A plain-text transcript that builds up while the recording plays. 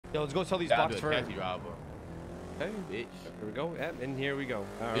Yo, let's go sell these blocks for taxi driver. Okay, bitch. Here we go. Yep, and here we go.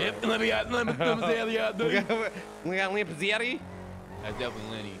 All yep, right. let me out. We got Lamp Zeri. That's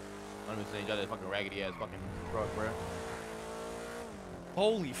definitely Lenny. I'm just saying, you got that fucking raggedy ass fucking truck, bro.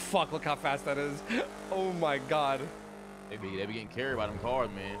 Holy fuck, look how fast that is. Oh my god. They be getting carried by them cars,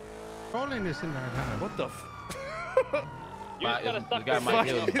 man. Rolling this in there. What the f? You just gotta suck guy might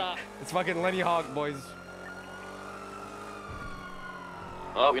kill him. It's fucking Lenny Hawk, boys.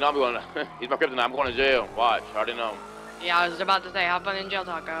 Oh, you know I'm going to, he's my kryptonite. I'm going to jail. Watch, I already know. Yeah, I was about to say, have fun in jail,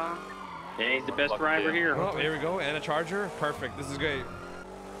 Taco. Yeah, he's the best driver here. Oh, here we go, and a charger. Perfect, this is great.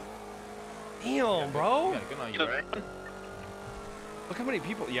 Damn, bro. Look how many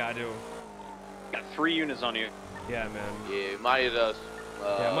people. Yeah, I do. Got 3 units on you. Yeah, man. Yeah, might need us.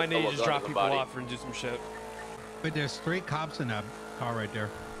 Yeah, might need to just drop people off and do some shit. But there's 3 cops in that car right there.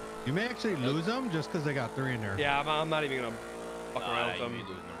 You may actually lose them just because they got 3 in there. Yeah, I'm not even gonna fuck around with them.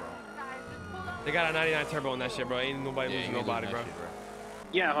 They got a 99 turbo in that shit, bro. Ain't nobody losing nobody, bro. Shit, bro.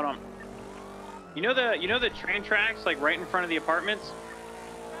 Yeah, hold on. You know the train tracks like right in front of the apartments?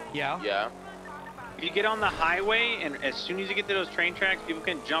 Yeah. Yeah. If you get on the highway, and as soon as you get to those train tracks, people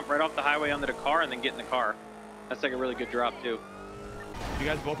can jump right off the highway onto the car and then get in the car. That's like a really good drop too. You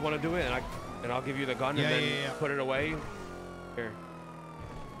guys both want to do it, and I'll give you the gun and then put it away. Here.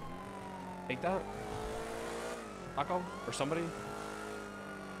 Take that. Taco or somebody.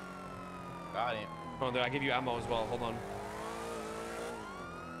 Got him. Oh, I give you ammo as well. Hold on.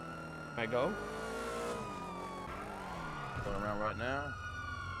 Can I go? Going around right now.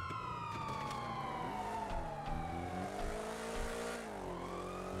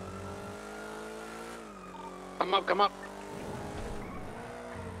 Come up, come up.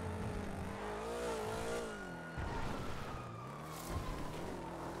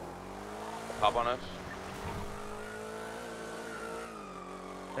 Hop on us.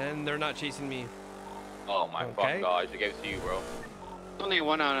 And they're not chasing me. Oh my fucking god, I should gave it to you, bro. Only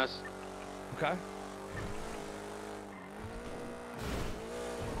 1 on us. Okay.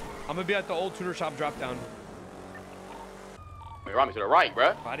 I'm gonna be at the old tutor shop drop down. Wait, Rami to the right,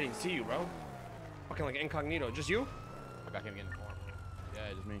 bro. I didn't see you, bro. Fucking like incognito. Just you? I got him getting the form.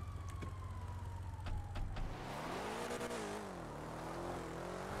 Yeah, just me.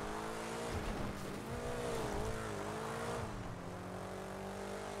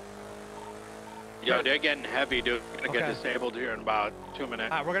 Yo, they're getting heavy, dude. Gonna get disabled here in about 2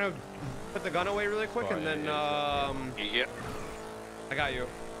 minutes. Alright, we're gonna put the gun away really quick and then yeah. I got you.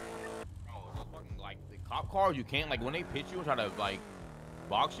 Like the cop cars, you can't like when they pitch you and try to like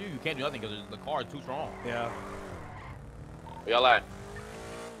box you, you can't do nothing because the car is too strong. Yeah. Where y'all at?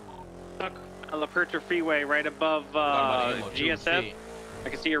 Stuck on La Percha Freeway right above GSF. I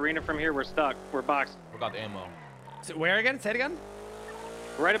can see Arena from here. We're stuck. We're boxed. We got the ammo. So where again? Say it again.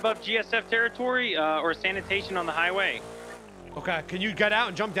 Right above GSF territory or sanitation on the highway. Okay, can you get out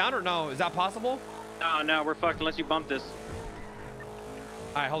and jump down or no? Is that possible? No, we're fucked unless you bump this.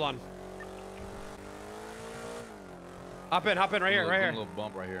 All right, hold on. Hop in right here, right here. A little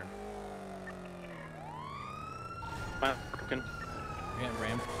bump right here. Getting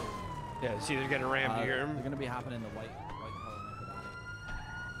rammed. Yeah, see, they're getting rammed. You hear him? They're gonna be hopping in the white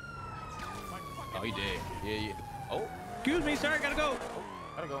color. Oh, he did. Yeah. Oh. Excuse me, sir. Gotta go.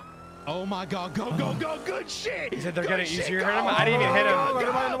 Gotta go. Oh my god, go. Good shit. He said they're getting easier. You heard him? I didn't even hit him.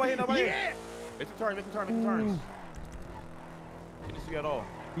 Nobody. Yeah. Make the turn. Didn't see you at all.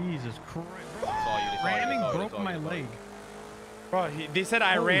 Jesus Christ. Ramming broke my leg. Bro, they said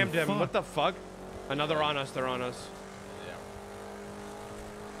I rammed him. Fuck. What the fuck? Another on us. They're on us. Yeah.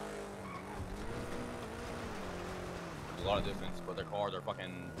 A lot of distance, but their cars are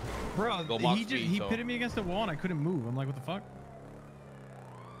fucking. Bro, he pitted me against the wall and I couldn't move. I'm like, what the fuck?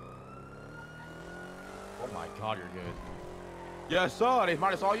 Oh my god, you're good. Yeah, I saw. They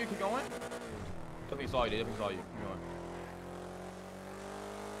might have saw you. Keep going. Definitely saw you. Keep going.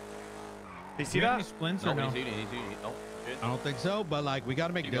 You see that? Splints No, or no? he's eating. Oh, shit. I don't think so, but like we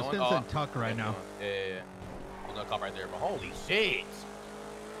gotta make distance and tuck right now. Yeah. There's no cop right there, but holy shit.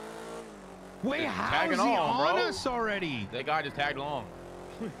 Wait, how is he on us already? That guy just tagged along.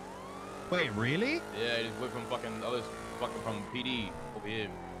 Wait, really? Yeah, he just went from fucking others, fucking from PD over here.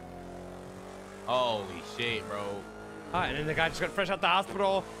 Holy shit, bro. Alright, and then the guy just got fresh out the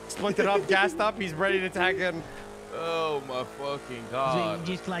hospital, splinted up, gassed up. He's ready to tag in. Oh my fucking god.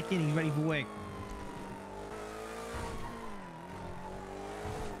 Just like it, he's ready for work.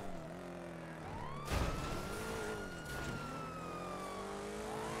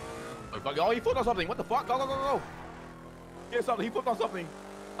 Oh, he flipped on something. What the fuck? Go. Get something. He flipped on something.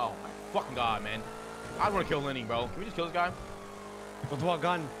 Oh my fucking god, man. I want to kill Lenny, bro. Can we just kill this guy? With what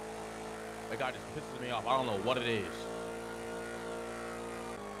gun? That guy just pisses me off. I don't know what it is.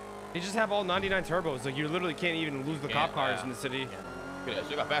 You just have all 99 turbos. Like you literally can't even lose the cop cars in the city. Look at that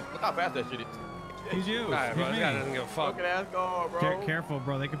shit. Look how fast that shit is. He's you. Alright, bro. This guy doesn't give a fuck. Look at that car, bro. Careful,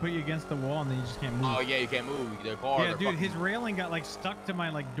 bro. They can put you against the wall and then you just can't move. Oh yeah, you can't move. The car. Yeah, dude. His railing got like stuck to my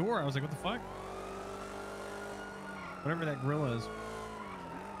like door. I was like, what the fuck? Whatever that grill is.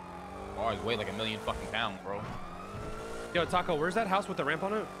 Cars weigh like 1,000,000 fucking pounds, bro. Yo, Taco, where's that house with the ramp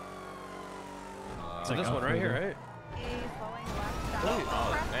on it? It's like this one right here, right?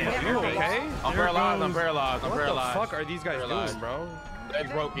 Damn, you okay? I'm paralyzed. I'm paralyzed. I'm paralyzed. What the fuck are these guys doing, bro? Leg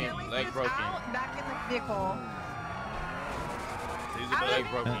broken. Leg broken. Back in the vehicle. Leg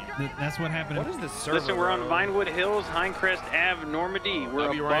broken. That's what happened. What is this server? Listen, we're on Vinewood Hills, Hinecrest Ave, Normandy.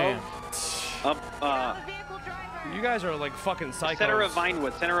 We're above. You guys are like fucking psychos. Center of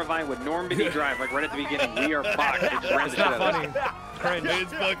Vinewood, Normandy Drive, like right at the beginning. We are fucked. They just ran the It's shit not out of funny. us. Cringe.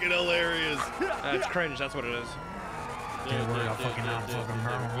 It's fucking hilarious. It's cringe. That's what it is. I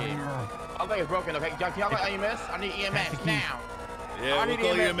think it's broken. Okay, can y'all get EMS? I need EMS now. Yeah, we'll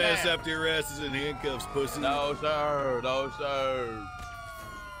call EMS after your ass is in handcuffs, pussy. No, sir. No, sir.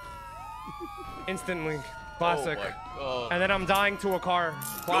 Instantly. Classic. Oh my God. And then I'm dying to a car.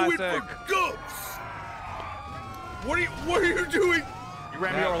 Classic. Go! What are you doing? You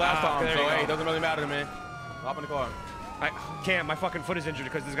ran me over last time, there so you go. hey, it doesn't really matter to me. Hop in the car. I can't. My fucking foot is injured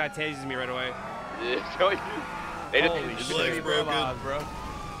because this guy tases me right away. They Holy just shit. legs broken. bro.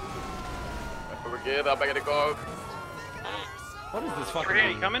 We're good. I'm back in the car. What is this fucking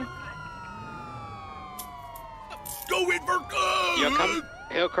Hey, coming? Go in for good! Yo, come.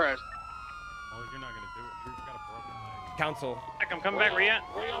 Hillcrest. Oh, you're not gonna do it. You've got a broken leg. Council. I'm coming back. Where you at?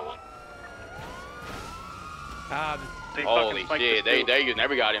 They Holy fucking shit, they using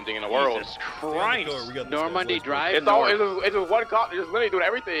every goddamn thing in the world. Jesus Christ. We got this Normandy guy. Drive. It's just one cop. They're just literally doing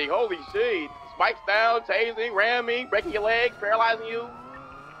everything. Holy shit. Spikes down, tasing, ramming, breaking your legs, paralyzing you.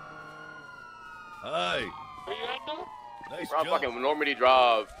 Hi. Nice We're on job. fucking Normandy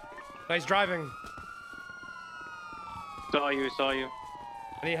Drive. Nice driving. Saw you.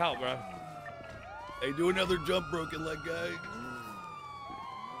 I need help, bro. Hey, do another jump broken leg guy.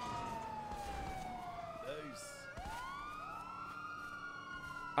 Nice.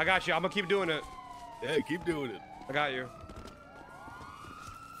 I got you. I'm gonna keep doing it. Yeah, keep doing it. I got you.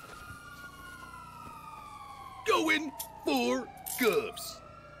 Going for cuffs.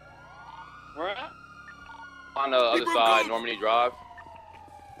 Where at? On the other side, Normandy Drive.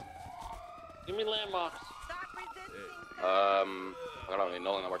 Give me landmarks. I don't really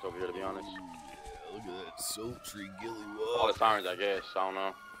know landmarks over here, to be honest. Yeah, look at that sultry gilly All walk. the sirens, I guess. I don't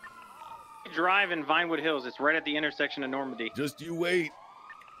know. Drive in Vinewood Hills. It's right at the intersection of Normandy. Just you wait.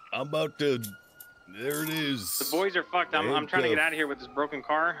 I'm about to. There it is. The boys are fucked. I'm trying to get out of here with this broken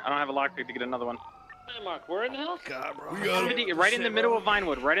car. I don't have a lockpick to get another one. Landmark. Where in the hell? God, bro. We got him. Normandy, right in the middle of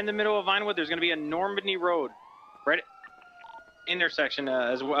Vinewood. Right in the middle of Vinewood. There's gonna be a Normandy Road. Right intersection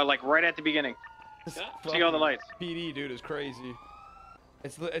as well, like right at the beginning. See all the lights. PD, dude, is crazy.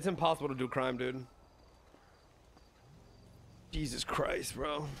 It's impossible to do crime, dude. Jesus Christ,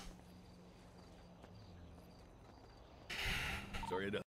 bro. Sorry,